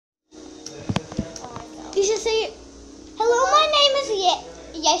You should say, hello, my name is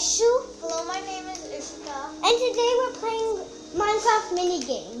Yashu. Hello, my name is Ishita. And today we're playing Minecraft mini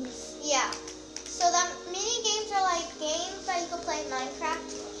games. Yeah. So the mini games are like games that you can play in Minecraft.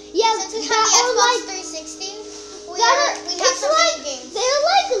 Yeah, Since we have the Xbox 360, we have some mini games. They're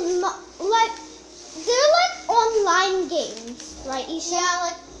like online games, right, Isha?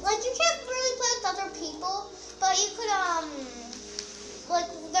 Yeah, like you can't really play with other people, but you could like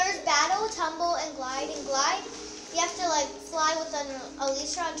there's battle, tumble, and glide. And glide, you have to like fly with an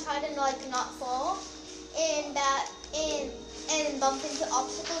Alicia and try to like not fall. And bump into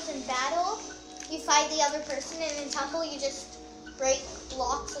obstacles. In battle, you fight the other person, and in tumble you just break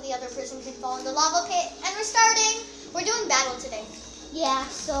blocks so the other person can fall in the lava pit. And we're starting. We're doing battle today. Yeah,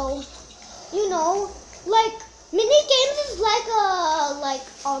 so like mini games is like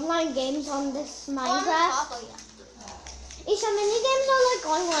online games on this Minecraft. Isha, mini games are like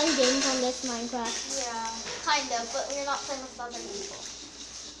online games on this Minecraft. Yeah, kind of, but we're not playing with other people.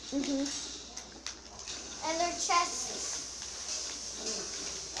 And their chests.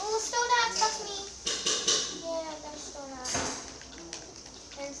 Oh, stone axe, that's me. Yeah, I got a stone axe.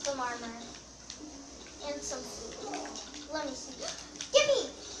 And some armor. And some food. Let me see. Give me!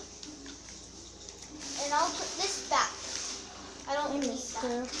 And I'll put this back. I don't need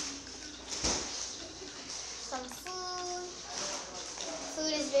that. Some food.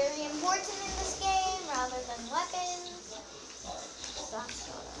 Food is very important in this game rather than weapons.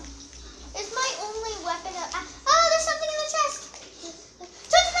 It's my only weapon. Oh, there's something in the chest.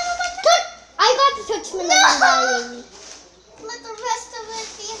 I got the touchman dying. Let the rest of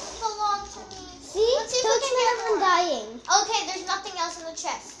it belong to me. See? Touchman dying. Okay, there's nothing else in the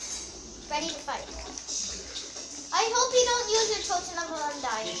chest. Ready to fight. I hope you don't use your totem of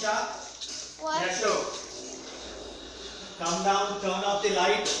undying. Isha? What? Yashu. Come down, turn off the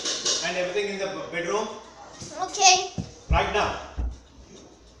light and everything in the bedroom. Okay. Right now.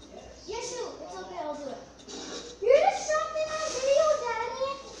 Yashu, it's okay, I'll do it. You're disrupting my video,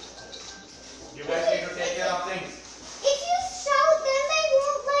 Daddy. You guys need to take care of things. If you shout, then they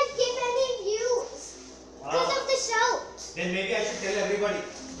won't give any views because of the shout. Then maybe I should tell everybody.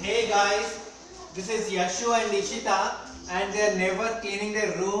 Hey guys, this is Yashu and Ishita, and they're never cleaning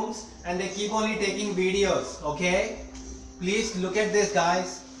their rooms and they keep only taking videos, okay? Please look at this,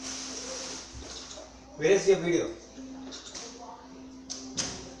 guys. Where is your video?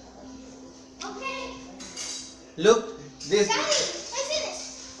 Okay. Look, this. Daddy, I finished.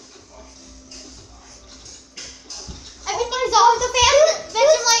 Everything's off the fan,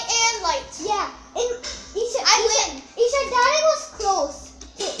 Vegemite, and light. Yeah, and I win. Isha, Daddy was close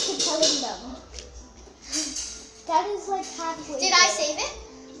to killing them. Daddy's like halfway. Did I save it?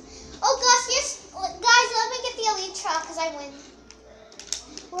 Oh gosh, yes. Guys, let me get the elite trap because I win.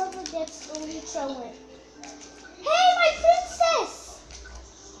 Whoever gets the lead shall win. Hey, my princess!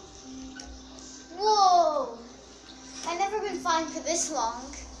 Whoa. I've never been flying for this long.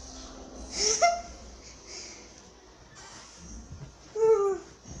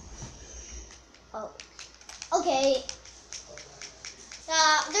 Oh. Okay.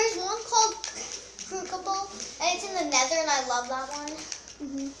 There's one called Crucible, and it's in the Nether, and I love that one.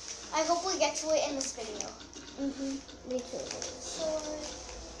 I hope we get to it in this video. Me too.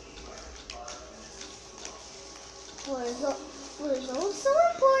 Were those so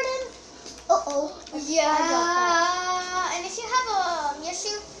important? Uh-oh. Yeah. And if you have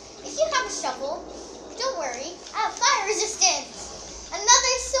if you have a shovel, don't worry. I have fire resistance.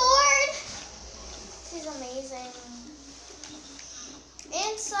 Another sword. This is amazing.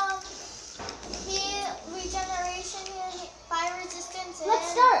 And some regeneration here, fire resistance.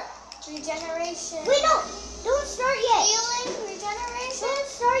 Let's start. Regeneration. Wait, no. Don't start yet. Healing, regeneration. Don't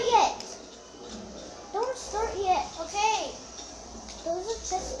start yet. Don't start yet. Okay. Those are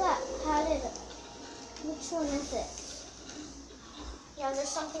just that had it. Which one is it? Yeah, there's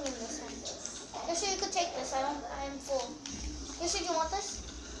something in this one. Yosha, you could take this. I'm full. Yosha, do you want this?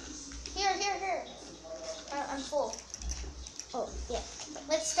 Here. I'm full. Oh, yeah.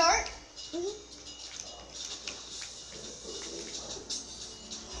 Let's start.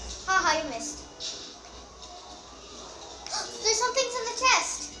 Haha, you missed. There's some things in the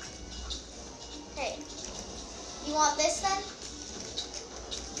chest. Okay. You want this then?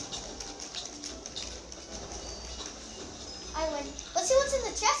 I win. Let's see what's in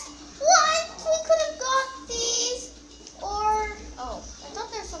the chest. What? We could have got these. Or, oh, I thought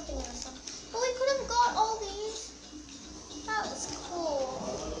there was something in this one. But we could have got all these. That was cool.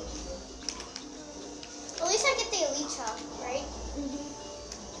 At least I get the Elytra, right?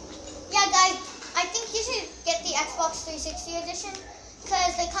 Yeah, guys, I think you should get the Xbox 360 edition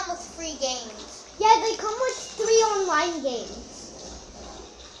because they come with free games. Yeah, they come with 3 online games.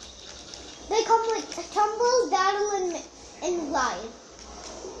 They come with Tumble, Battle, and Glide.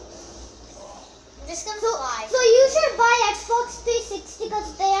 I'm just gonna So, fly. so you should buy Xbox 360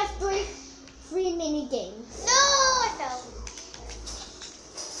 because they have 3 free mini games. No, I fell.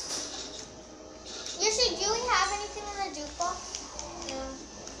 Yashu, do we have anything in the jukebox? No.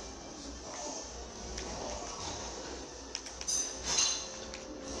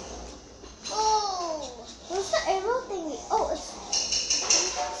 Oh. What's the arrow thingy? Oh, it's.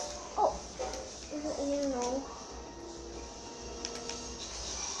 Oh, you know.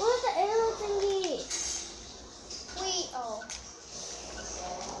 What's the arrow thingy? Wait, oh.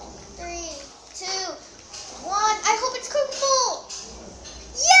 3, 2, 1. I hope it's cookable.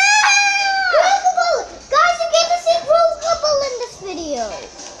 Yeah! Cookable! Guys, you get to see Cookable in this video.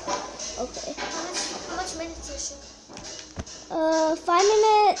 Okay. How much minutes is it? 5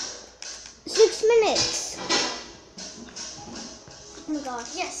 minutes. 6 minutes. Oh my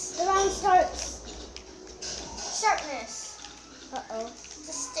gosh. Yes. The round starts. Sharpness. Uh-oh.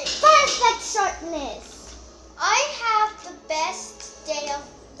 The stick. Perfect sharpness. I have the best day of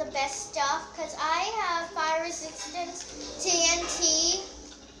the best stuff because I have fire resistance, TNT,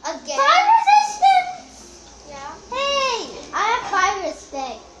 again. Fire resistance! Yeah. Hey! I have fire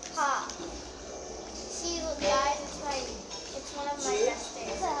stick. Ha. See, look, guys, it's one of my best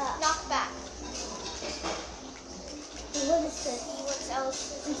days. Knock back. What is this? See what else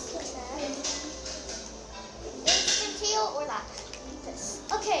is there. Instant heal or that. This.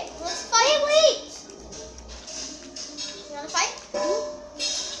 Okay, let's fight. Wait! You wanna fight?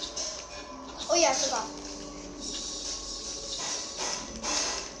 Oh yeah, I forgot.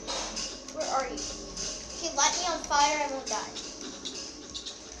 Where are you? If you light me on fire, I won't die.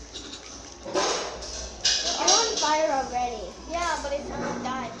 I'm on fire already. Yeah, but if I won't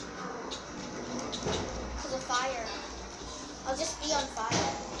die. Because of fire. I'll just be on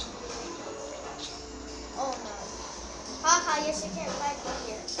fire. Oh no. Haha, Yashu can't fight me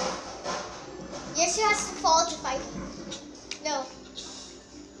here. Yashu has to fall to fight me. No.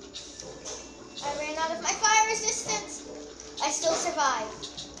 I ran out of my fire resistance. I still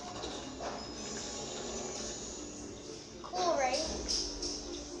survived. Cool, right?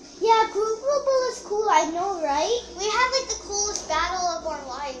 Yeah, Cookable is cool, I know, right? We had like the coolest battle of our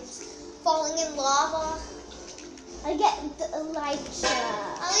lives. Falling in lava. I get the At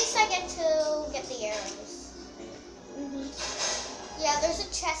least I get to get the arrows. Yeah, there's a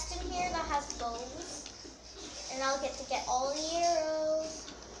chest in here that has bows. And I'll get to get all the arrows.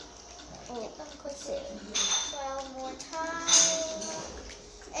 Get them quickly. 12 more time.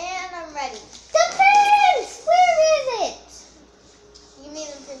 And I'm ready. The prince! Where is it? You mean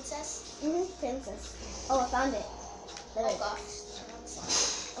the princess? Princess. Oh, I found it. There it Oh is.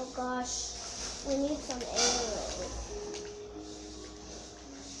 gosh. Oh gosh. We need some arrows.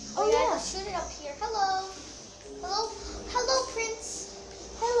 Oh yeah, let's shoot it up here. Hello. Hello. Hello, Prince.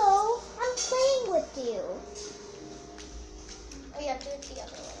 Hello. I'm playing with you. Oh yeah, do it the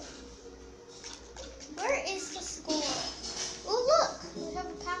other way. Where is the school? Oh look, we have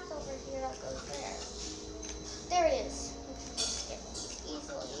a path over here that goes there. There it is. We can just skip these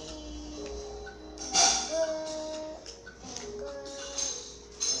easily. Good. And good.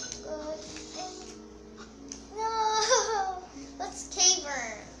 And good. And no! Let's caver,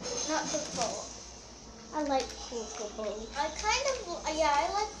 not cookable. I like Cookable. I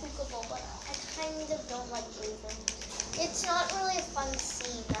like cookable, but I kind of don't like caver. It's not really a fun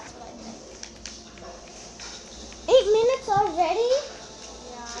scene, that's what I think. 8 minutes already?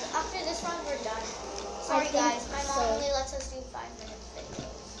 Yeah, after this round we're done. Sorry guys, my mom only lets us do 5 minutes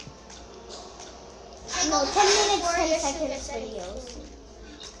videos. No, 10 minutes, Before 10 Yashu seconds gets any videos.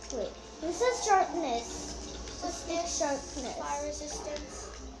 food. Wait, this is sharpness. What's This this? sharpness. Fire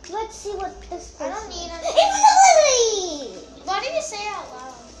resistance. Let's see what this I is. don't need any. It's Lily! Why did you say it out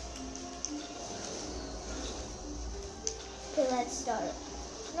loud? Okay, let's start.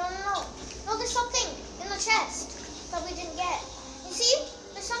 No. No, there's something in the chest that we didn't get. You see?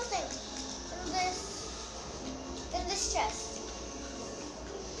 There's something in this chest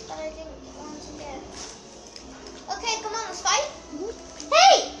that I didn't want to get. Okay, come on, let's fight.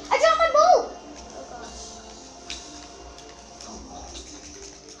 Hey! I dropped my bow! Oh gosh.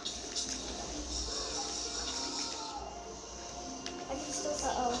 I can still see.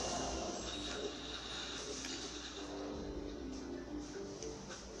 Uh-oh.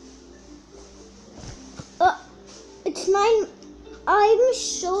 It's 9. I'm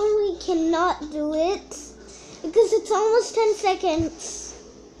sure we cannot do it because it's almost 10 seconds.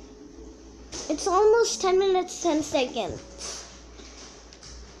 It's almost 10 minutes, 10 seconds.